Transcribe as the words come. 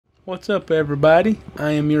What's up, everybody?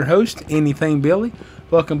 I am your host, Anything Billy.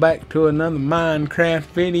 Welcome back to another Minecraft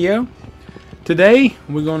video. Today,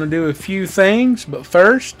 we're going to do a few things, but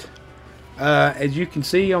first, as you can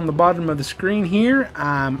see on the bottom of the screen here,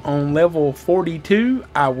 I'm on level 42.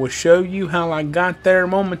 I will show you how I got there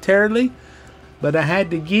momentarily, but I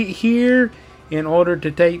had to get here in order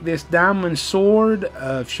to take this diamond sword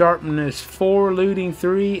of sharpness 4, looting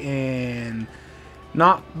 3, and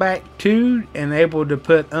knockback 2, and able to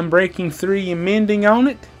put unbreaking 3 and mending on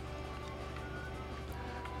it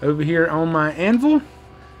over here on my anvil,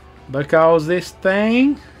 because this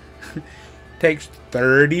thing takes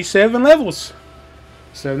 37 levels.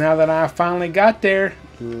 So now that I finally got there,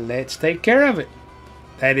 let's take care of it.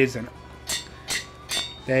 That is an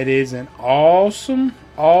awesome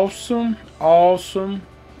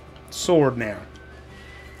sword now.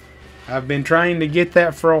 I've been trying to get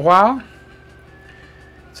that for a while.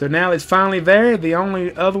 So now it's finally there. The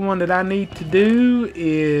only other one that I need to do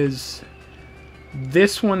is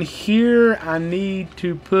this one here. I need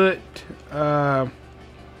to put let's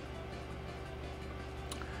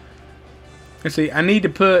see, I need to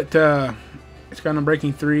put it's got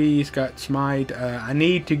unbreaking 3, it's got smite. I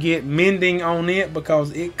need to get mending on it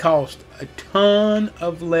because it costs a ton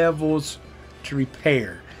of levels to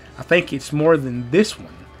repair. I think it's more than this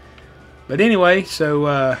one. But anyway,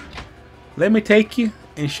 so let me take you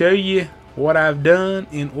and show you what I've done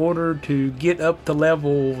in order to get up to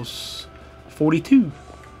levels 42.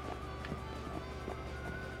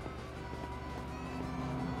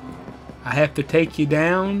 I have to take you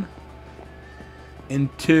down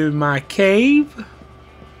into my cave,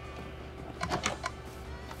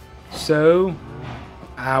 so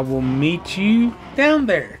I will meet you down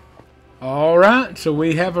there. Alright, so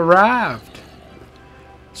we have arrived.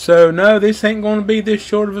 So no, this ain't going to be this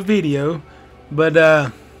short of a video, but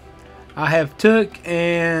I have took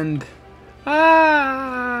and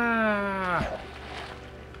have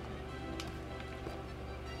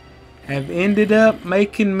ended up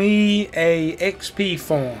making me a XP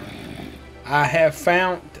farm. I have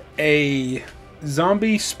found a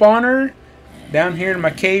zombie spawner down here in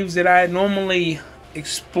my caves that I normally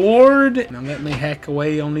explored. Now let me hack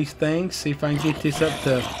away on these things, see if I can get this up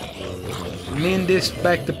to mend this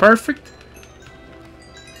back to perfect.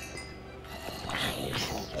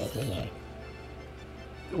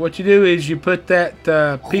 What you do is you put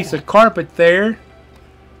that piece of carpet there,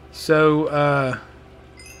 so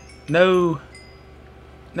no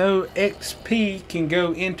XP can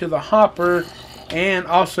go into the hopper, and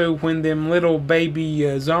also when them little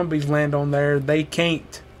baby zombies land on there, they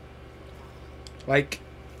can't like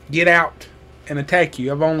get out and attack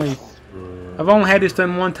you. I've only had this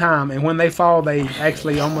done one time, and when they fall, they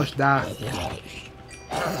actually almost die.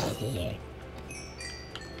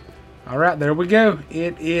 Alright, there we go.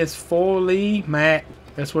 It is fully maxed.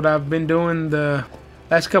 That's what I've been doing the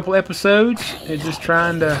last couple episodes. It's just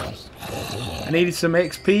trying to... I needed some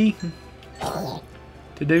XP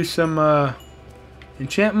to do some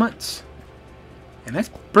enchantments. And that's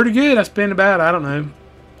pretty good. I spent about, I don't know,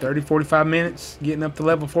 30-45 minutes getting up to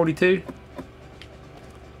level 42.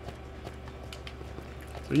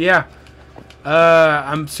 So yeah.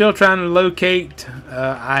 I'm still trying to locate.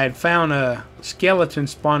 I had found a skeleton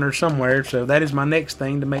spawner somewhere, so that is my next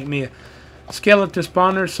thing, to make me a skeleton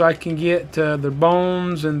spawner so I can get the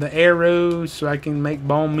bones and the arrows, so I can make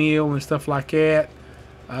bone meal and stuff like that.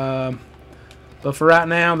 But for right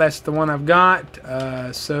now, that's the one I've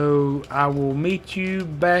got. So I will meet you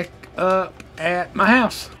back up at my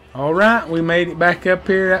house. Alright, we made it back up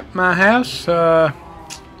here at my house.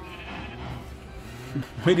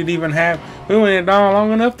 We went on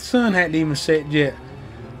long enough, the sun hadn't even set yet.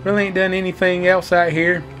 Really ain't done anything else out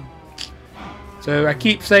here. So I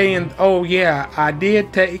keep saying, oh yeah, I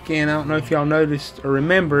did take, and I don't know if y'all noticed or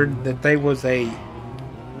remembered, that there was a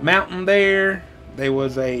mountain there. There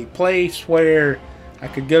was a place where I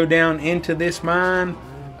could go down into this mine.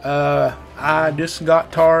 I just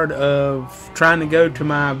got tired of trying to go to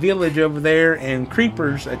my village over there and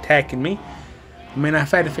creepers attacking me. I mean,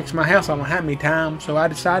 I've had to fix my house I don't know how many times, so I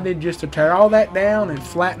decided just to tear all that down and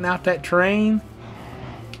flatten out that terrain.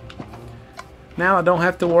 Now I don't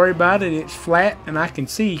have to worry about it. It's flat and I can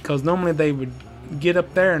see, because normally they would get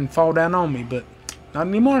up there and fall down on me, but not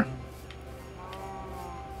anymore.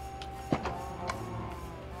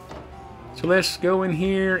 So let's go in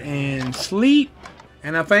here and sleep.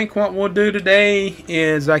 And I think what we'll do today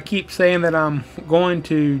is, I keep saying that I'm going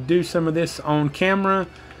to do some of this on camera,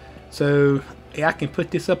 so I can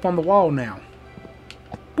put this up on the wall now.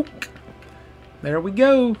 Book. There we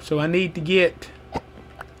go. So I need to get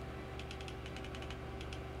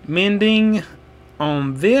mending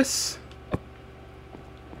on this.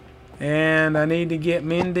 And I need to get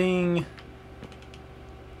mending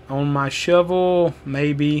on my shovel,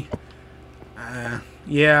 maybe.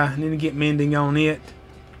 Yeah, I need to get mending on it.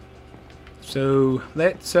 So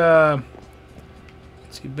let's see,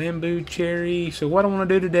 bamboo cherry. So what I want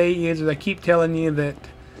to do today is I keep telling you that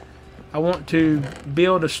I want to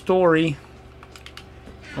build a story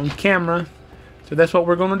on camera. So that's what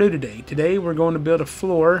we're going to do today. Today we're going to build a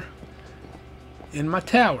floor in my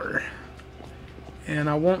tower. And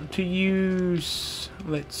I want to use,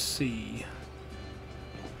 let's see.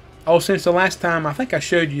 Oh, since the last time, I think I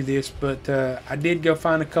showed you this, but I did go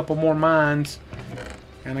find a couple more mines.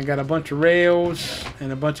 And I got a bunch of rails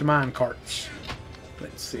and a bunch of mine carts.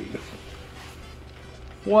 Let's see.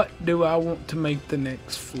 What do I want to make the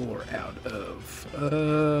next floor out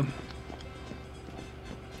of?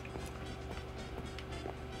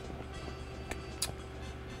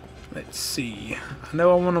 Let's see. I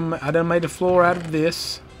know I want to. I done made a floor out of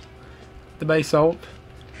this, the basalt.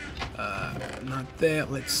 Not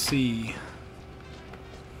that. Let's see.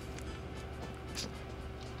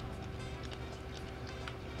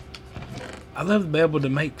 I'd love to be able to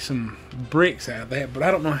make some bricks out of that, but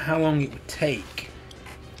I don't know how long it would take.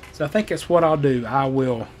 So I think that's what I'll do. I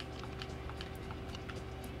will.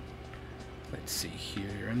 Let's see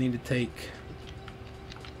here. I need to take.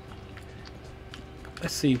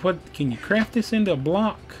 Let's see. What can you craft this into a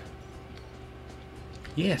block?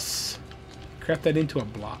 Yes. Craft that into a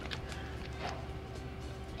block.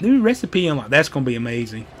 New recipe unlock. That's gonna be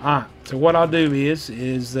amazing. Alright. So what I'll do is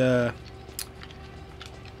because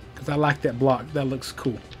I like that block. That looks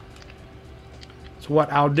cool. So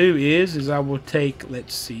what I'll do is I will take,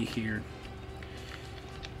 let's see here.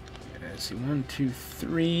 Let's see, 1, 2,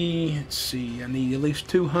 3. Let's see, I need at least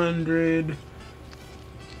 200.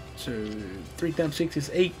 So 3 times 6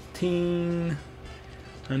 is 18.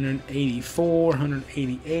 184,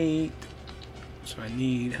 188. So I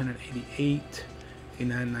need 188.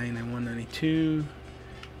 89, 90, 192.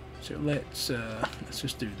 So let's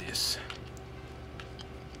just do this.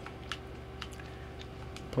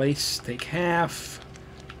 Place, take half,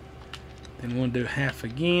 then we'll do half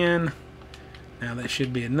again. Now that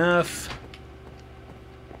should be enough.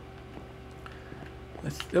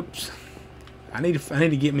 Oops, I need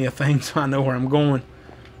to get me a thing so I know where I'm going.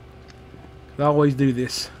 I always do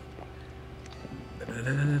this.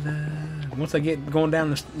 Once I get going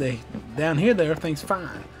down down here, there everything's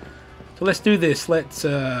fine. So let's do this. Let's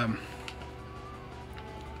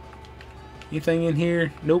anything in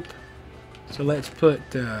here? Nope. So let's put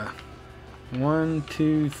 1,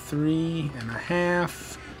 2, 3 and a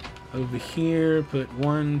half over here. Put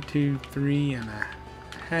 1, 2, 3 and a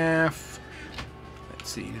half. Let's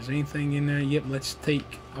see, is there anything in there? Yep, let's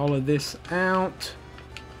take all of this out.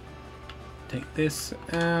 Take this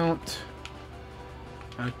out.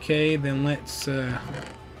 Okay, then let's I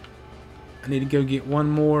need to go get one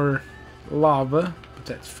more lava, but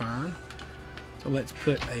that's fine. So let's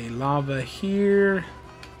put a lava here.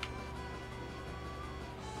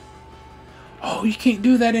 Oh, you can't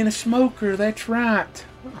do that in a smoker. That's right.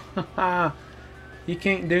 You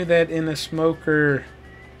can't do that in a smoker.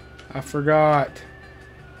 I forgot.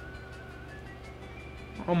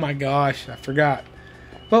 Oh my gosh, I forgot.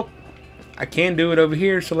 Well, I can do it over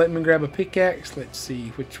here, so let me grab a pickaxe. Let's see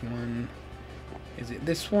which one. Is it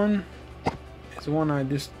this one? It's the one I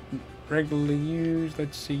just regularly use.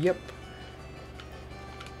 Let's see. Yep.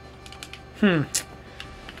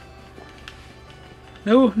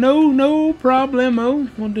 No problemo.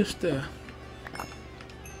 We'll just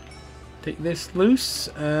take this loose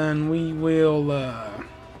and we will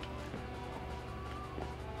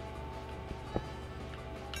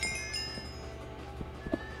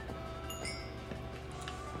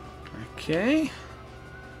okay.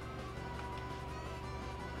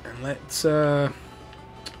 And let's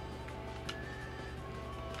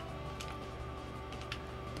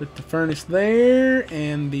put the furnace there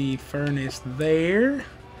and the furnace there.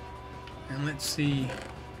 And let's see.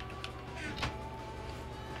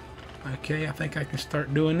 Okay, I think I can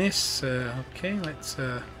start doing this. Okay, let's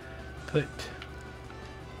put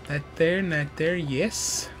that there and that there.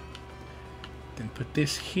 Yes. Then put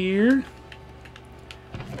this here.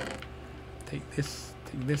 Take this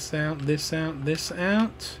out, this out, this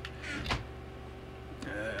out.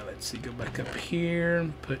 Let's see, go back up here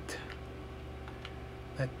and put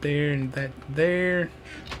that there and that there.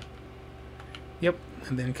 Yep,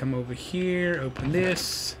 and then come over here, open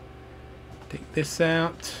this, take this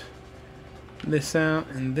out,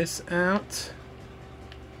 and this out.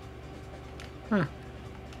 Huh.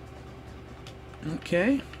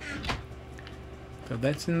 Okay. So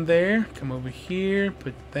that's in there. Come over here.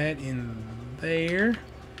 Put that in there.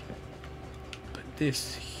 Put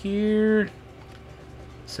this here.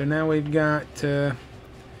 So now we've got...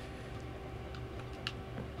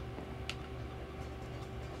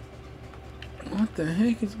 what the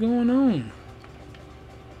heck is going on?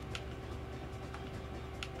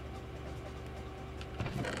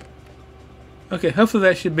 Okay, hopefully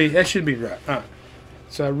that should be right. Alright.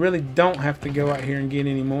 So I really don't have to go out here and get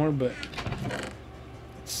any more, but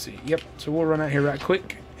let's see. Yep, so we'll run out here right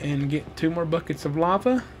quick and get 2 more buckets of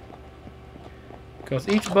lava. Because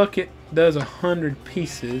each bucket does 100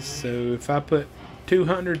 pieces, so if I put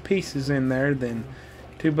 200 pieces in there, then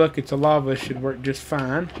 2 buckets of lava should work just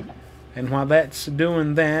fine. And while that's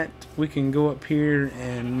doing that, we can go up here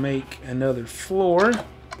and make another floor.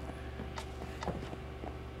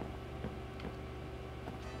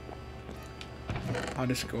 I'll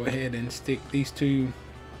just go ahead and stick these 2.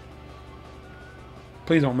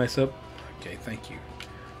 Please don't mess up. Okay, thank you.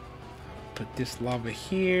 Put this lava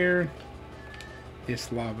here.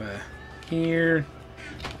 This lava here.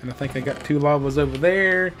 And I think I got 2 lavas over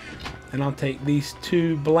there. And I'll take these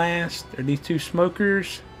 2 blasts, or these 2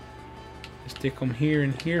 smokers. Stick them here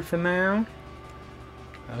and here for now.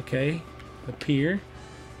 Okay, up here.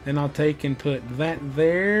 Then I'll take and put that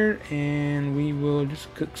there, and we will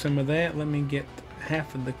just cook some of that. Let me get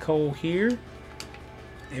half of the coal here.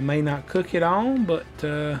 It may not cook it all, but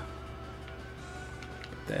put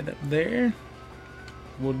that up there.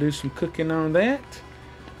 We'll do some cooking on that.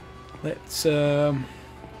 Let's put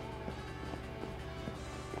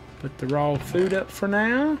the raw food up for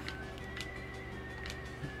now.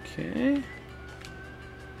 Okay.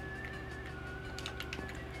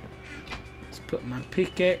 Let's put my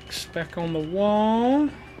pickaxe back on the wall.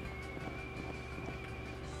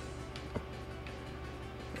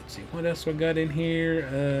 Let's see what else I got in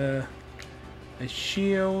here. A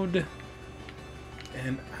shield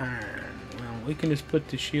and iron. Well, we can just put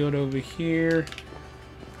the shield over here.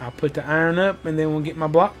 I'll put the iron up, and then we'll get my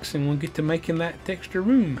blocks, and we'll get to making that extra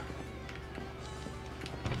room.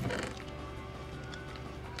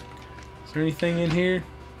 Is there anything in here?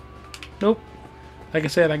 Nope. Like I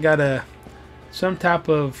said, I got some type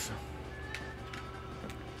of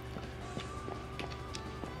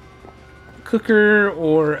cooker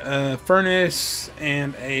or a furnace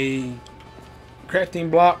and a crafting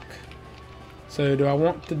block. So do I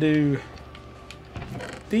want to do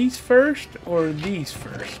these first or these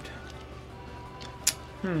first?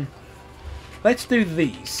 Let's do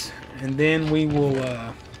these, and then we will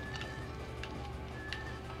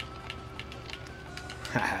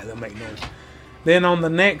they'll make noise. Then on the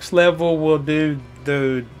next level we'll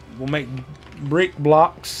make brick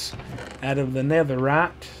blocks out of the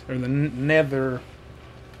netherite, or the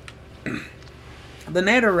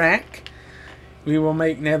netherrack. We will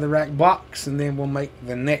make netherrack blocks, and then we'll make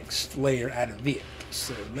the next layer out of it.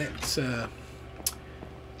 So let's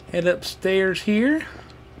head upstairs here.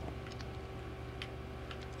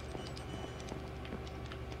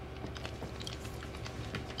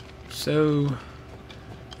 So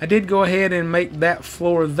I did go ahead and make that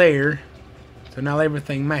floor there, so now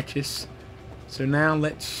everything matches. So now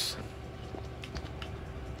let's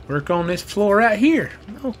work on this floor right here.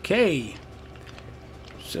 Okay,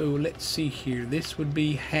 so let's see here. This would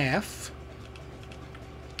be half.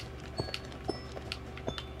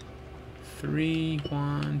 3,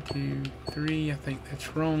 1, 2, 3. I think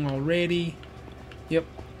that's wrong already. Yep.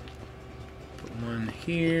 Put one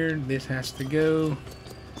here. This has to go.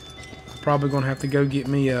 Probably gonna have to go get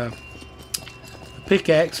me a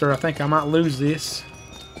pickaxe, or I think I might lose this.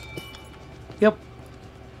 Yep,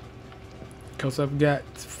 because I've got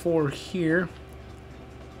 4 here,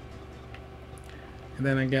 and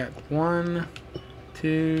then I got 1,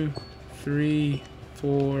 2, 3,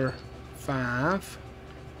 4, 5.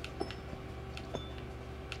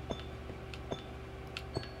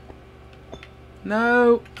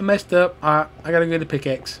 No, I messed up. Alright, I gotta get a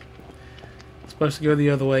pickaxe. It's supposed to go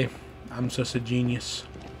the other way. I'm such a genius.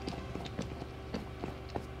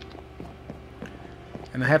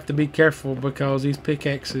 And I have to be careful because these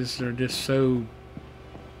pickaxes are just so...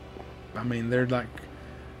 I mean, they're like...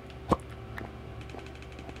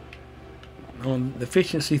 On the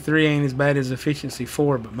efficiency 3 ain't as bad as efficiency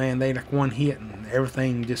 4, but man, they like one hit and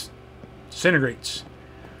everything just disintegrates.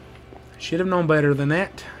 Should have known better than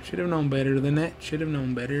that. Should have known better than that. Should have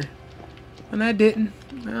known better. And I didn't.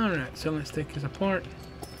 Alright, so let's take this apart.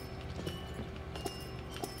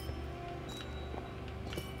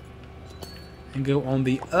 And go on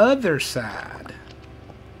the other side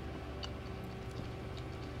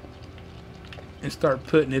and start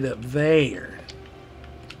putting it up there.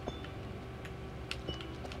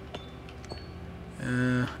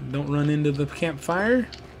 Don't run into the campfire.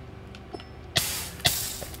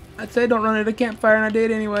 I'd say don't run into the campfire, and I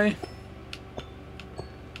did anyway.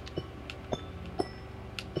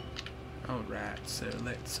 Alright, so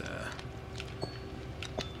let's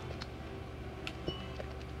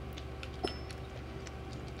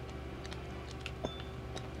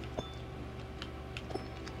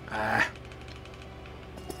I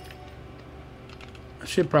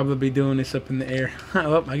should probably be doing this up in the air.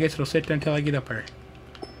 Well, I guess it'll sit there until I get up there.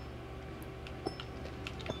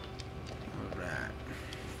 Alright.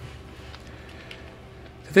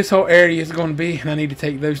 So this whole area is going to be, and I need to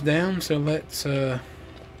take those down, so let's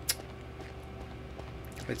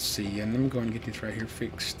see, and I'm going to get this right here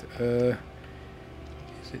fixed. Is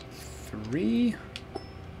it 3?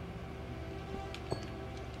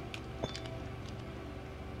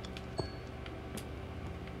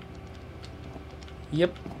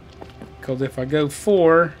 Yep, because if I go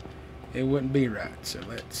 4, it wouldn't be right. So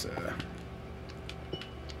let's go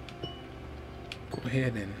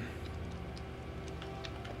ahead and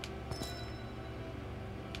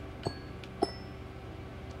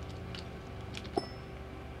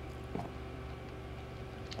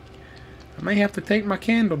I may have to take my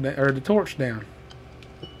candle down, or the torch down.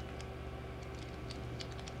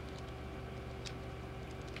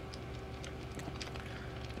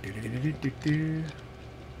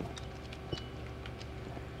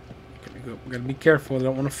 Gotta be careful, I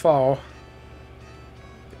don't want to fall.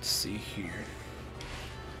 Let's see here.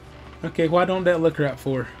 Okay, why don't that look right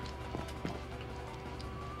for?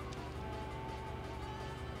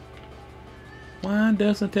 Why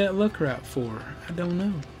doesn't that look right for? I don't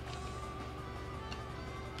know.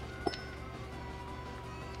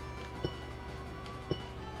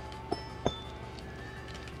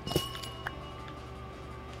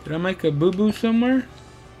 Did I make a boo-boo somewhere?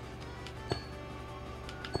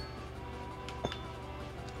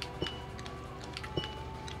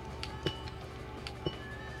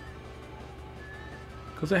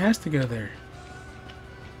 Because it has to go there.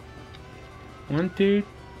 1, 2.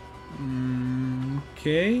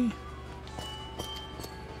 Okay.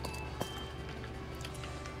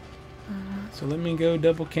 So let me go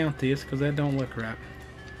double count this because that don't look right.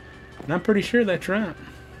 And I'm pretty sure that's right.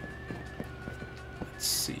 Let's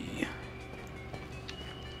see.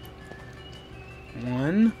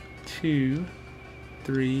 1, 2,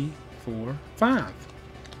 3, 4, 5.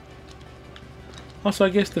 Also, I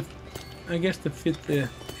guess the fifth,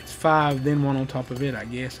 it's 5, then 1 on top of it, I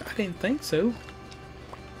guess. I didn't think so.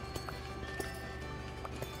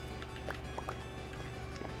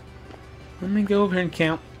 Let me go over here and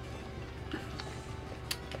count.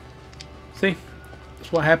 See?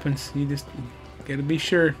 That's what happens. You just gotta be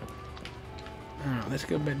sure. Alright, let's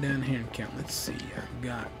go back down here and count. Let's see. I've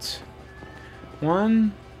got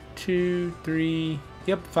 1, 2, 3.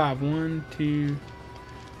 Yep, 5. 1, 2.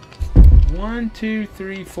 1, 2,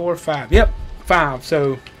 3, 4, 5. Yep, 5.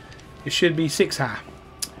 So it should be 6 high.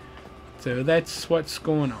 So that's what's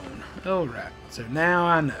going on. Alright, so now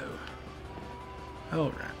I know.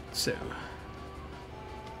 Alright, so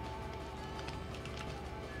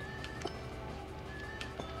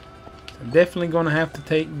I'm definitely going to have to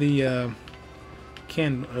take the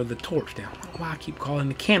candle or the torch down. I don't know why I keep calling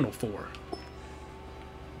the candle for.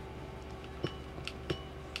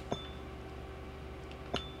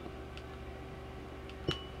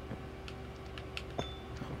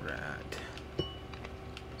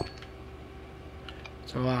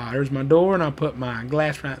 So there's my door, and I'll put my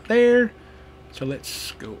glass right there. So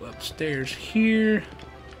let's go upstairs here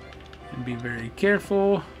and be very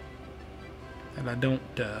careful that I don't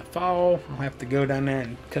fall. I'll have to go down there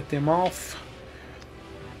and cut them off.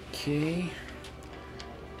 Okay.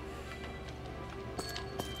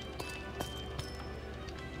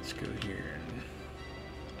 Let's go here.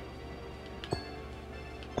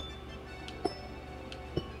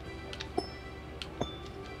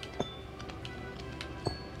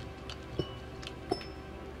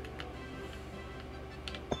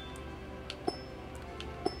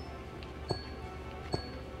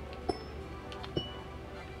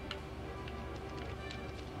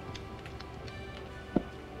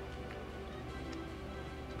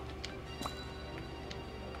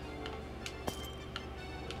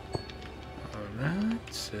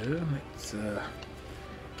 So let's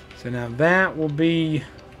so now that will be,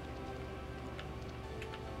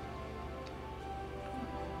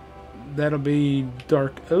 that'll be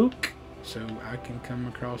dark oak, so I can come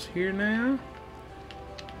across here now.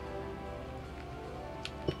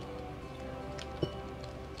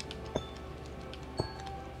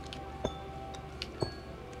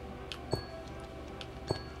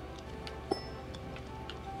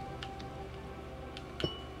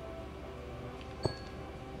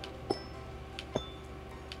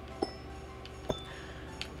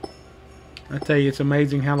 I tell you, it's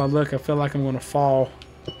amazing how I look. I feel like I'm going to fall.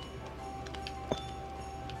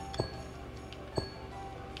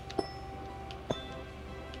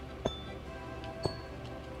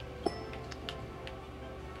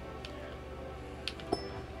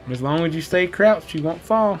 As long as you stay crouched, you won't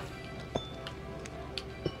fall.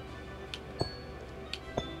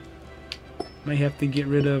 May have to get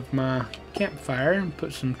rid of my campfire and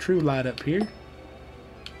put some true light up here.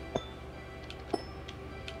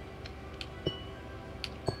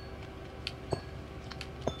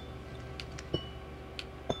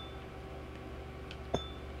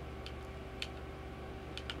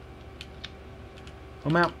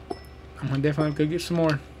 I'm out. I'm gonna definitely go get some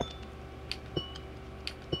more.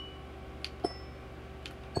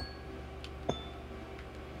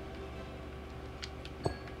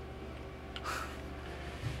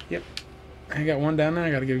 Yep, I got one down there.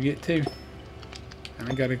 I gotta go get two, and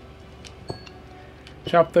I gotta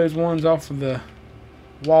chop those ones off of the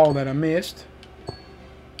wall that I missed.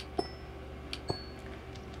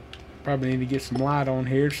 Probably need to get some light on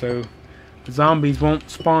here so the zombies won't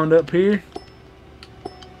spawn up here.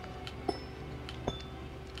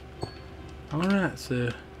 Alright,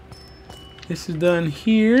 so this is done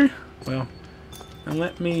here. Well, now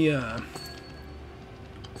let me I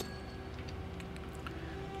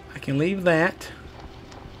can leave that.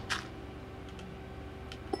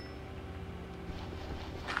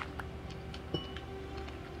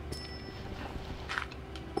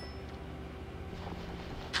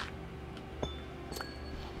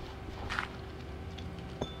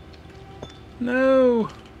 No.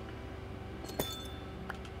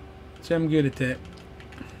 See, I'm good at that.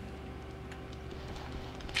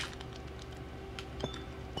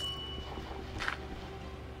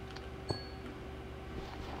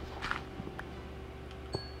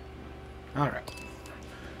 Alright.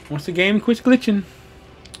 Once the game quits glitching,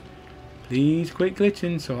 please quit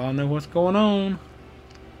glitching so I'll know what's going on.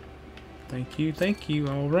 Thank you, thank you.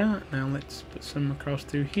 Alright, now let's put some across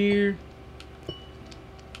through here.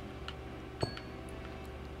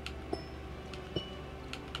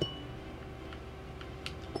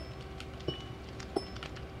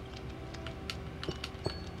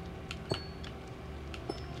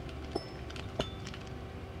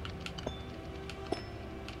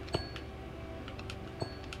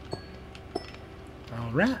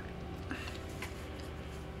 Alright.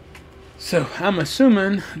 So, I'm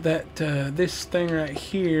assuming that this thing right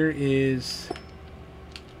here is...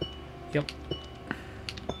 Yep.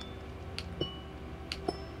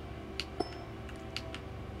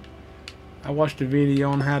 I watched a video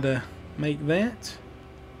on how to make that.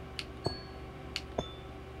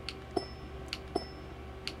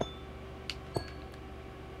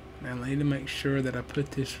 Now, I need to make sure that I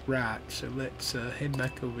put this right. So, let's head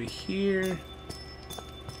back over here.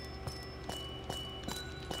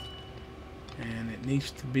 And it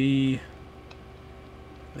needs to be,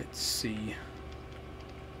 let's see,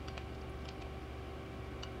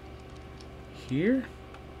 here.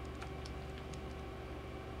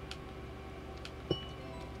 I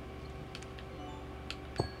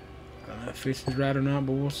don't know if this is right or not,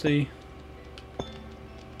 but we'll see.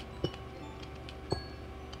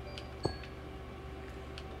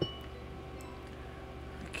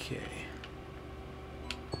 Okay.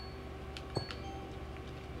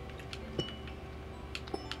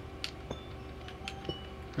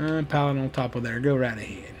 Pallet on top of there. Go right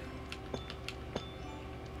ahead.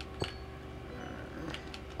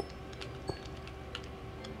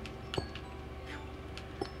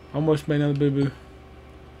 Almost made another boo-boo.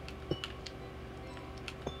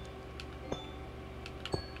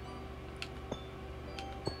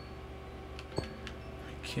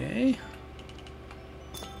 Okay.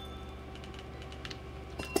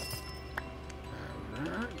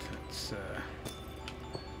 Alright, let's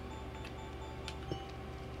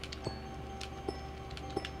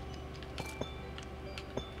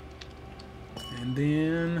and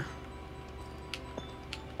then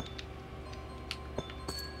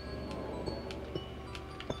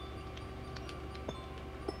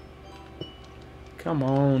come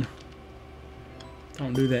on,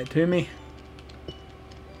 don't do that to me.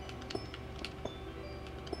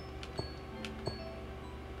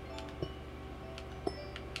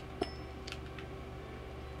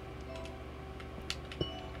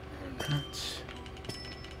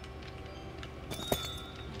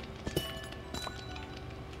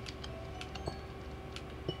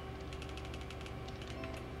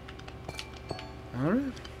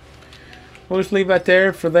 Alright. We'll just leave that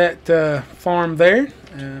there for that farm there.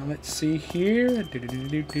 Let's see here. Do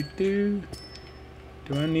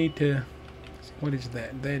I need to... What is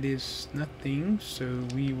that? That is nothing. So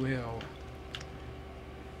we will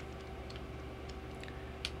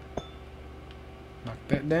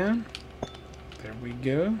that down. There we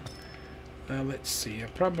go. Let's see. I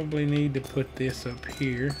probably need to put this up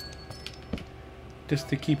here just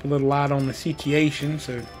to keep a little light on the situation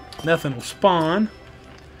so nothing will spawn.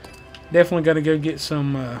 Definitely got to go get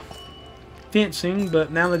some fencing,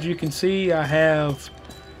 but now that you can see, I have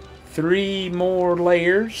 3 more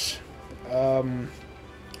layers. So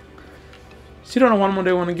you don't know what I'm going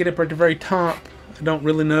to do when I get up at the very top. I don't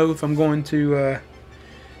really know if I'm going to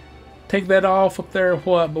take that off up there or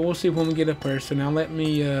what, but we'll see when we get up there. So now let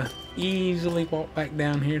me easily walk back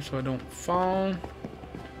down here so I don't fall.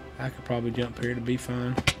 I could probably jump here to be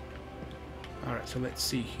fine. Alright, so let's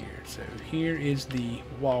see here. So here is the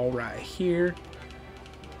wall right here.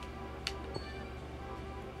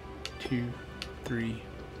 2, 3,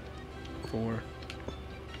 4.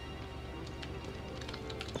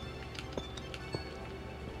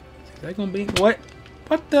 Is that gonna be what?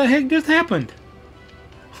 What the heck just happened?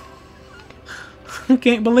 I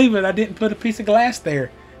can't believe it. I didn't put a piece of glass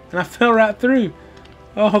there, and I fell right through.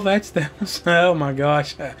 Oh, that was, oh my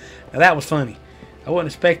gosh. Now that was funny. I wasn't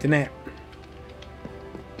expecting that.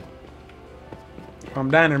 If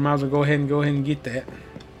I'm down there, I might as well go ahead and get that.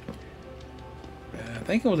 I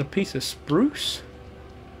think it was a piece of spruce.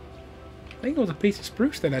 I think it was a piece of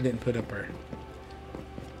spruce that I didn't put up there.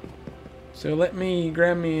 So let me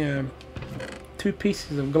grab me 2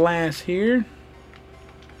 pieces of glass here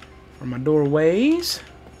for my doorways.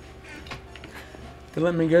 Then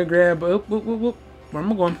let me go grab. Where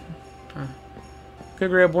am I going? Go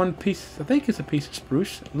grab 1 piece. I think it's a piece of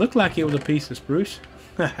spruce. It looked like it was a piece of spruce.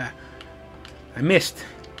 I missed.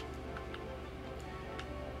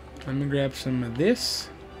 Let me grab some of this.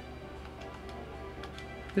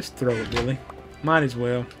 Just throw it, Billy. Might as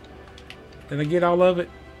well. Did I get all of it?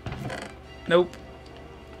 Nope.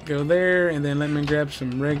 Go there, and then let me grab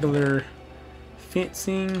some regular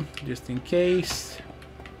fencing, just in case.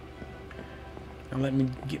 Now let me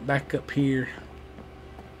get back up here.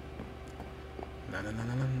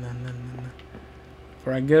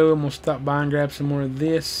 Before I go, I'm going to stop by and grab some more of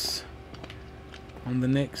this on the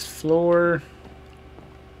next floor.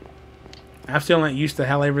 I'm still not used to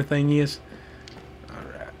how everything is.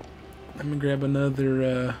 Alright. Let me grab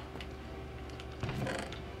another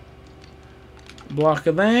block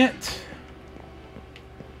of that.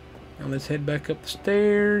 Now let's head back up the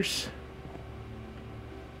stairs.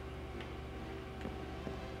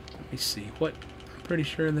 Let me see. What? I'm pretty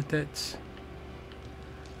sure that that's...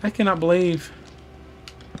 I cannot believe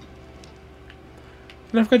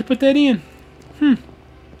that I forgot to put that in.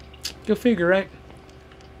 Go figure, right?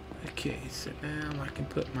 Okay, so now I can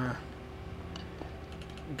put my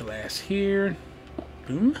glass here.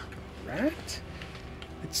 Boom. Right.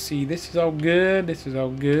 Let's see. This is all good. This is all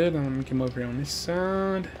good. Let me come over here on this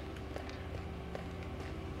side.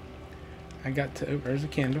 I got to... Oh, there's a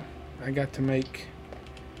candle. I got to make...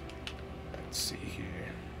 Let's see here.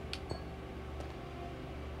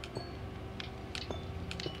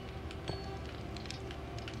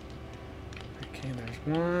 Okay, there's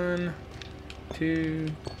 1,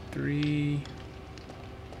 2, 3.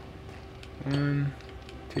 1,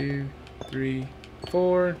 2, 3,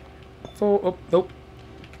 4. 4. Oh, nope.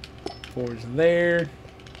 4's there.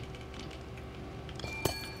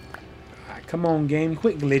 Alright, come on, game.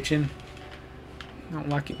 Quit glitching. I don't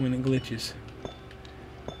like it when it glitches.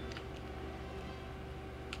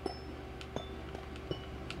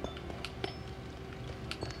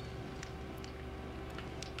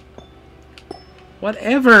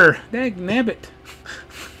 Whatever. Dagnabbit.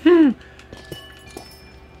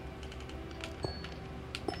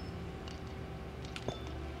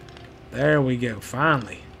 There we go.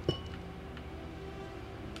 Finally.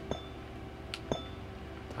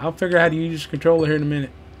 I'll figure out how to use this controller here in a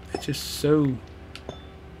minute. It's just so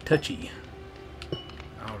touchy.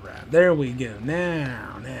 Alright. There we go.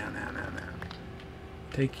 Now.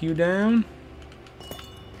 Take you down.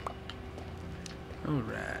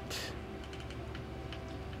 Alright.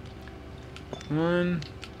 1,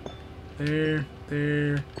 there.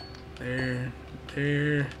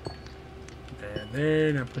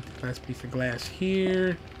 Now put the last piece of glass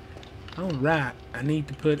here. Alright, I need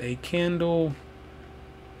to put a candle.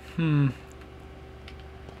 Guess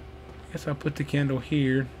I'll put the candle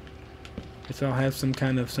here. Guess I'll have some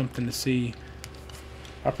kind of something to see.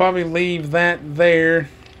 I'll probably leave that there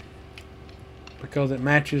because it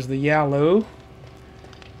matches the yellow.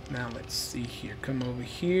 Now let's see here. Come over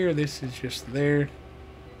here. This is just there.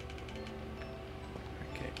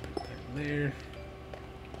 Okay, put that there.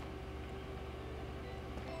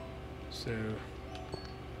 So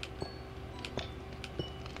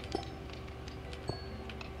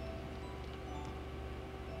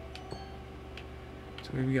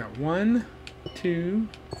So we've got 1, 2,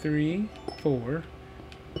 3, 4.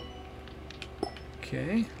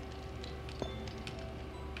 Okay.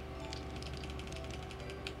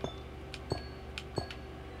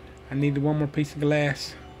 I need one more piece of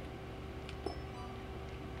glass.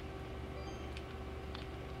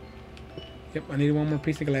 Yep, I need one more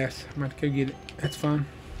piece of glass. I'm about to go get it. That's fun.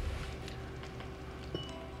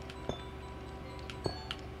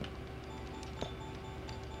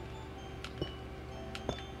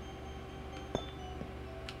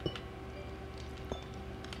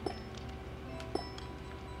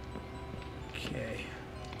 Okay.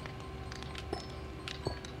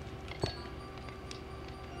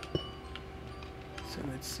 So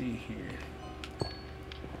let's see here.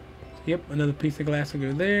 Yep, another piece of glass will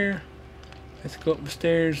go there. Let's go up the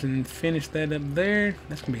stairs and finish that up there.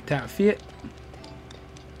 That's gonna be a tight fit.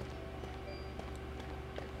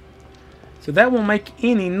 So that won't make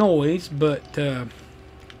any noise, but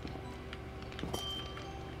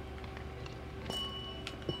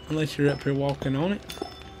unless you're up here walking on it.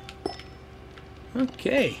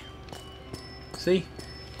 Okay. See?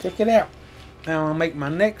 Check it out. Now I'll make my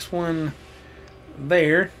next one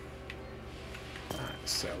there. Alright,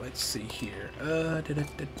 so let's see here.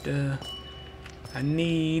 I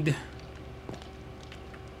need...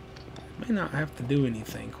 may not have to do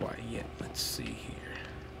anything quite yet. Let's see here.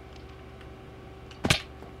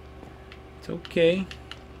 It's okay.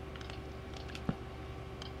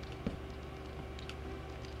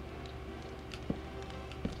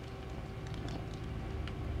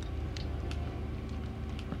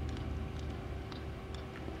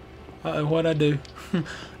 Uh-oh, what'd I do?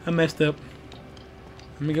 I messed up.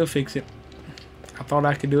 Let me go fix it. I thought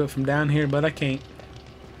I could do it from down here, but I can't.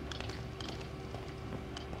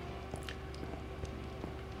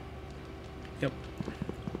 Yep.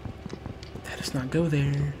 That does not go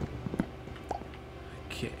there.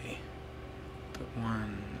 Okay. Put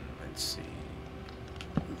one, let's see.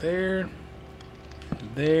 There.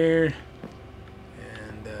 There.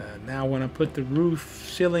 And now when I put the roof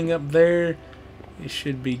ceiling up there, it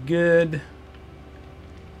should be good.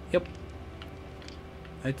 Yep.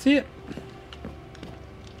 That's it.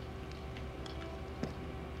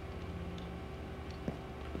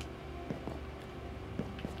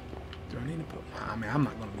 Do I need to put... I mean, I'm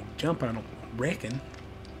not going to be jumping, I don't reckon.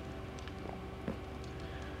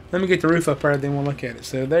 Let me get the roof up there, then we'll look at it.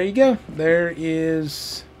 So there you go. There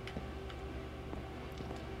is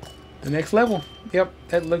the next level. Yep,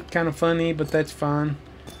 that looked kind of funny, but that's fine.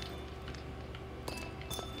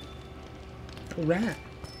 Alright.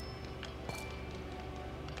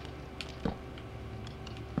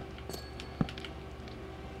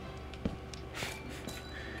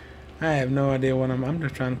 I have no idea what I'm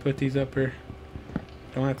just trying to put these up here.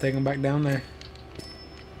 Don't have to take them back down there.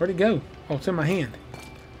 Where'd it go? Oh, it's in my hand.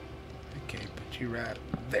 Okay, put you right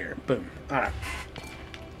there. Boom. Alright.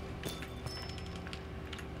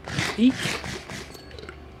 Eat.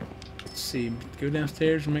 Let's see. Go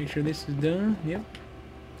downstairs and make sure this is done. Yep.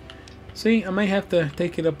 See, I may have to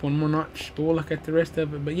take it up one more notch, but we'll look at the rest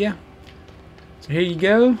of it. But yeah. So here you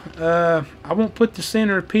go. I won't put the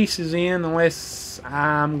center pieces in unless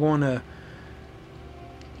I'm going to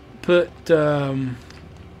put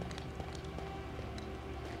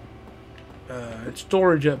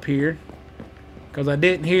storage up here. Because I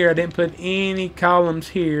didn't put any columns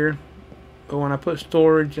here. But when I put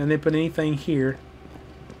storage, I didn't put anything here.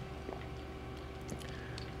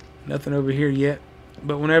 Nothing over here yet.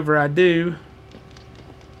 But whenever I do,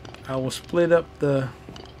 I will split up the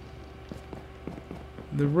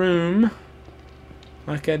room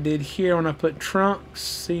like I did here when I put trunks.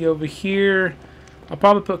 See over here, I'll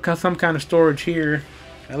probably put some kind of storage here.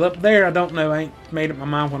 Now up there, I don't know. I ain't made up my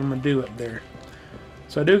mind what I'm gonna do up there.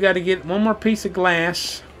 So I do got to get one more piece of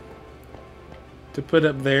glass to put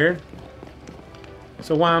up there.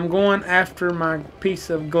 So while I'm going after my piece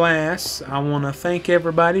of glass, I want to thank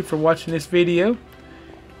everybody for watching this video.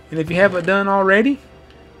 And if you haven't done already,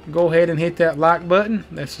 go ahead and hit that like button,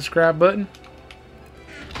 that subscribe button,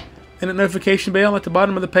 and the notification bell at the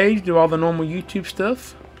bottom of the page. Do all the normal YouTube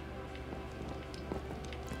stuff.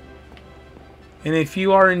 And if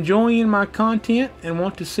you are enjoying my content and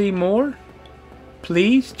want to see more,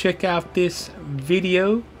 please check out this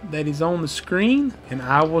video that is on the screen. And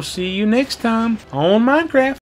I will see you next time on Minecraft.